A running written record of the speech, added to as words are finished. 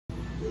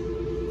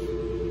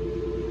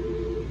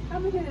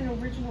thought we did an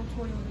original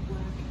Toyota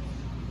black.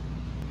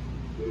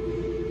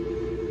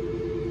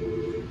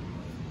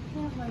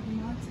 We have like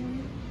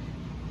Monte.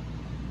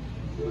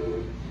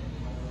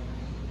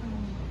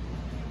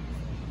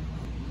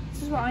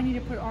 This is what I need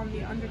to put on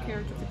the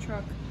undercarriage of the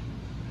truck.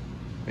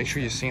 Make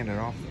sure you sand it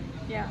off.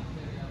 Yeah.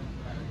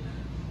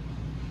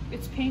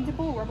 It's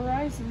paintable,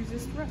 rubberized, and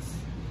resist rust.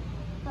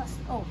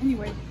 Oh,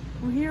 anyway,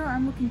 we're here.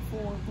 I'm looking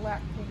for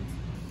black paint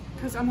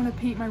because I'm gonna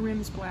paint my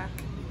rims black.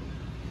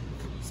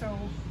 So.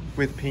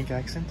 With pink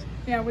accent?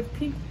 Yeah, with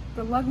pink,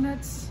 the lug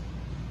nuts,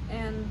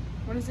 and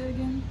what is it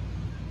again?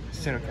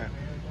 Center cap.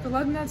 The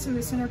lug nuts and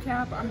the center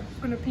cap, I'm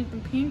gonna paint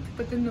them pink,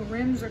 but then the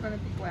rims are gonna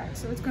be black,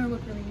 so it's gonna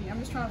look really neat. I'm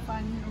just trying to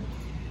find, you know,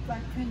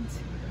 black paint.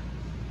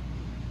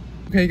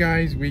 Okay,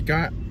 guys, we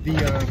got the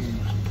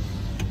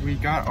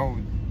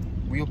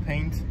wheel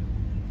paint.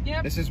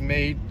 Yep. This is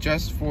made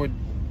just for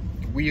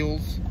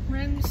wheels.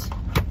 Rims.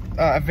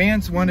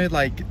 Advance wanted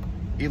like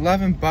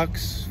 11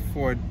 bucks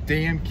for a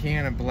damn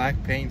can of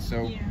black paint,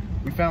 so yeah.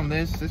 We found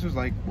this. This was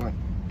like what,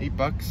 8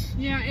 bucks?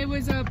 Yeah, it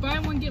was buy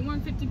one get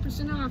one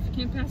 50% off. You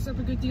can't pass up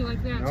a good deal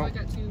like that. Nope. So I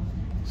got two.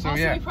 So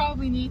also, yeah, we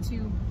probably need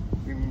two.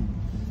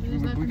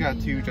 We got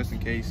two just in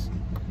case.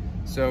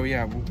 So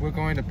yeah, we're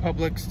going to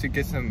Publix to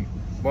get some.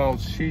 Well,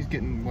 she's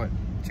getting what?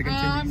 Chicken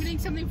tendies? I'm getting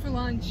something for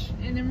lunch,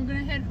 and then we're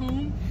gonna head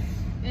home.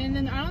 And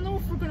then I don't know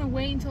if we're gonna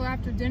wait until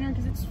after dinner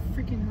because it's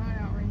freaking hot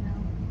out right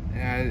now.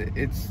 Yeah,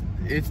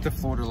 it's the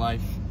Florida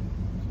life.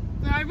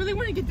 But I really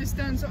want to get this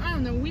done, so I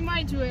don't know. We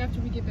might do it after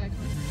we get back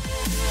home.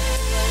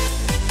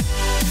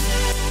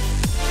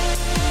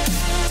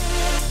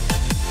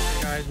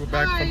 Hey guys, we're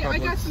back from Publix. I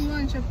got some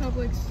lunch at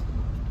Publix.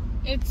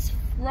 It's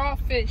raw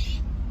fish.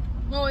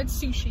 Well, it's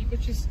sushi,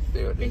 which is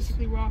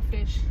basically raw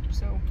fish.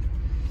 So.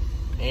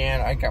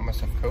 And I got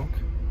myself Coke.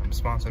 I'm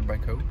sponsored by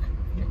Coke.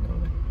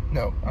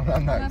 No, I'm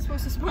not. You're not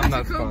supposed to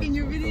sponsor Coke in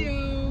your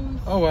videos.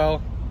 Oh well.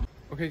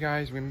 Okay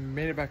guys, we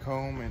made it back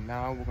home and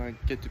now we're gonna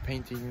get to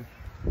painting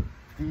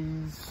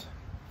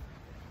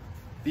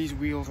these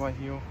wheels right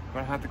here. We're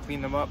gonna have to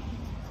clean them up.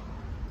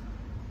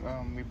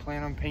 We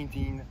plan on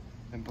painting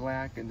them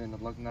black and then the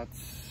lug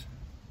nuts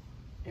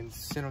in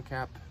center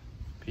cap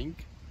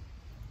pink.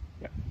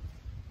 Yeah.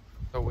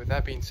 So with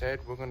that being said,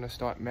 we're gonna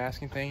start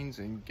masking things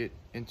and get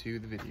into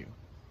the video.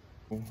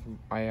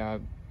 I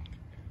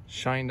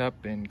shined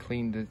up and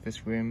cleaned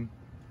this rim.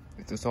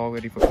 It's all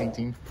ready for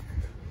painting.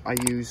 I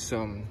used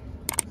some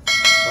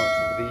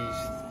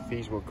of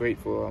these were great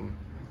for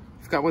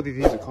I forgot what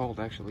these are called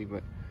actually,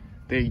 but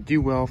they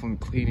do well from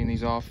cleaning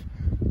these off.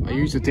 I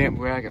used a damp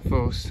rag at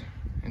first,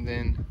 and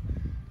then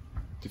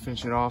to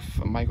finish it off,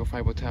 a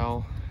microfiber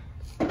towel.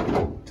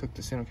 Took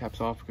the center caps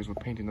off because we're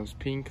painting those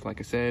pink, like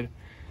I said.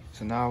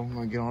 So now I'm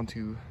gonna get on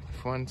to the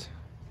front,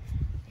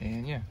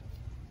 and yeah.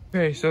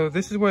 Okay, so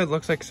this is what it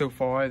looks like so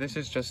far. This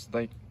is just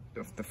like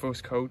the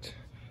first coat.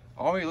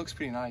 Already looks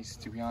pretty nice,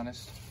 to be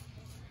honest.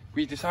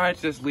 We decided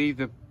to just leave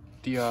the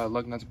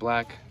lug nuts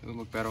black. It'll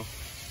look better.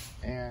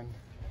 And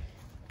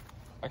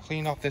I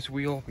cleaned off this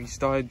wheel. We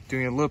started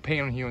doing a little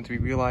paint on here until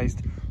we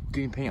realized we're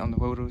getting paint on the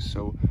rotors,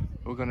 so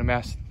we're gonna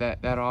mask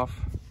that off.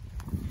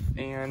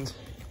 And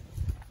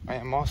I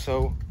am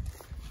also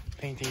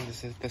painting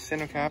the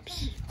center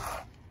caps.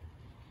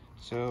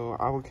 So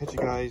I will catch you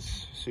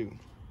guys soon.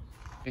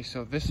 Okay,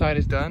 so this side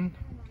is done.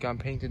 Got them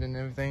painted and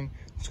everything.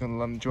 Just gonna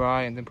let them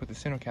dry and then put the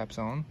center caps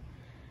on.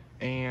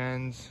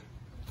 And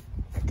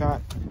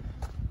I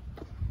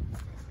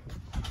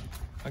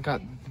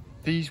got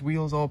these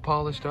wheels all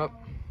polished up.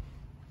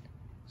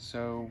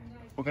 So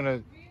we're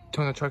gonna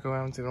turn the truck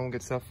around so we don't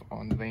get stuff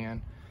on the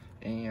van,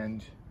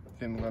 and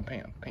then we're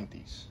gonna paint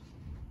these.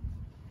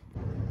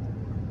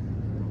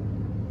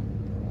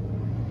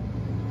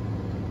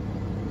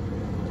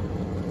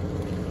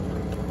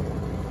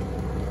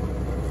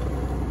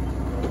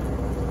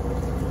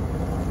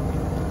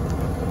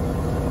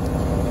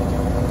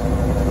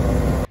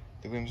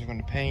 The rims are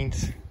gonna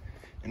paint,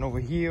 and over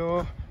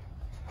here,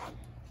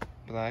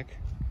 black.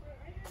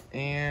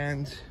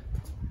 And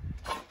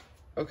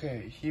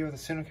okay, here are the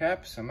center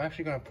caps. I'm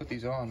actually gonna put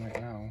these on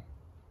right now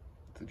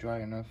to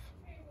dry enough.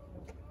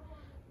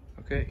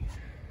 Okay.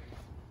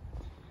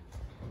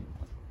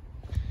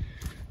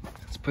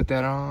 Let's put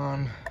that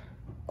on.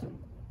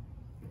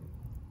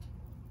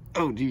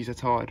 Oh geez,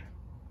 that's hard.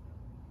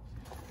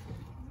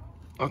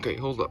 Okay,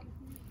 hold up.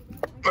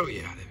 Oh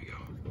yeah, there we go.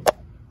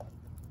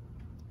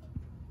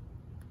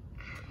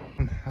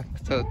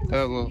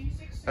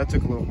 That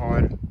took a little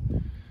hard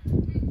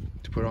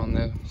to put on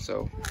there.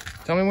 So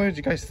tell me, what did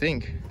you guys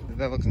think?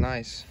 That looks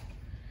nice.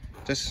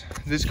 This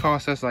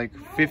cost us like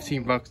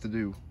 15 bucks to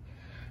do.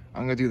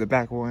 I'm gonna do the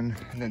back one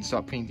and then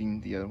start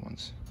painting the other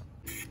ones.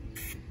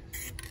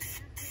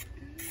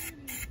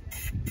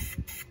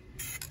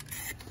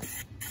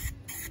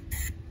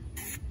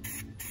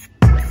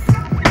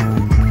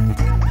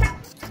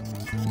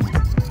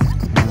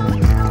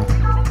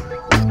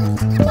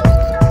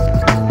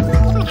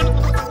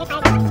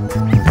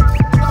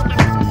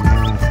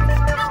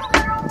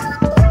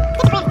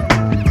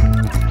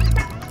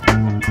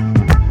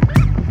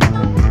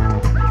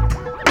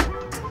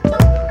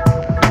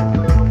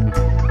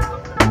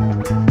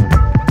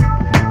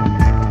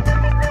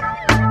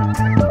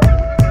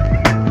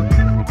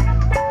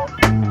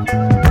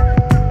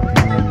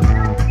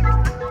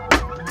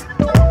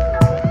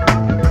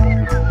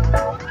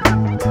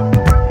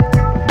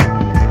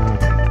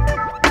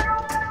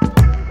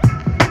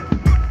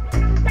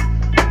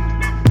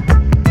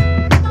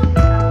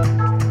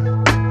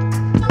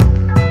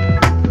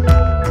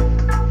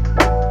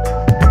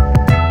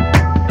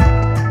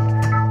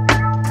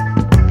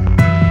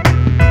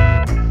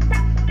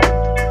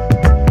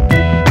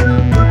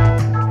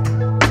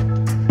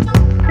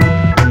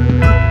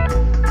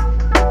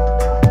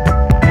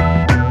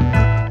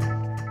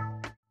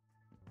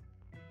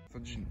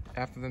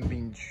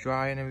 and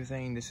dry and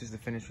everything, this is the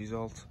finished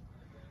result.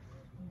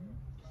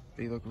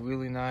 They look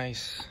really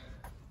nice.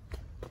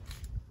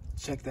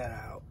 Check that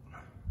out.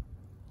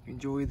 If you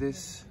enjoy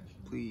this,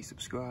 please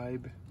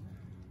subscribe.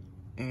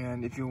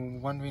 And if you're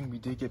wondering, we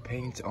did get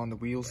paint on the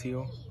wheels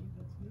here.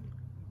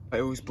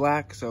 It was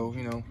black, so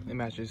you know, it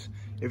matches.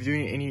 If you're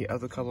doing any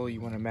other color,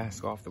 you want to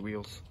mask off the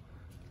wheels.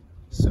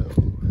 So,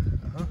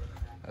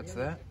 that's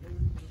that.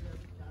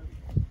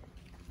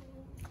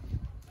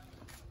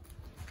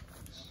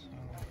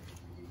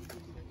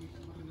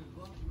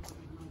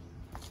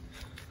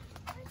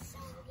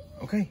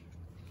 Okay.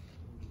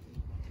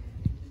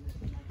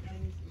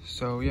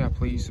 So yeah,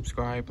 please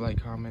subscribe,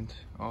 like, comment,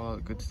 all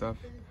that good stuff.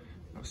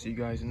 I'll see you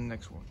guys in the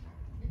next one.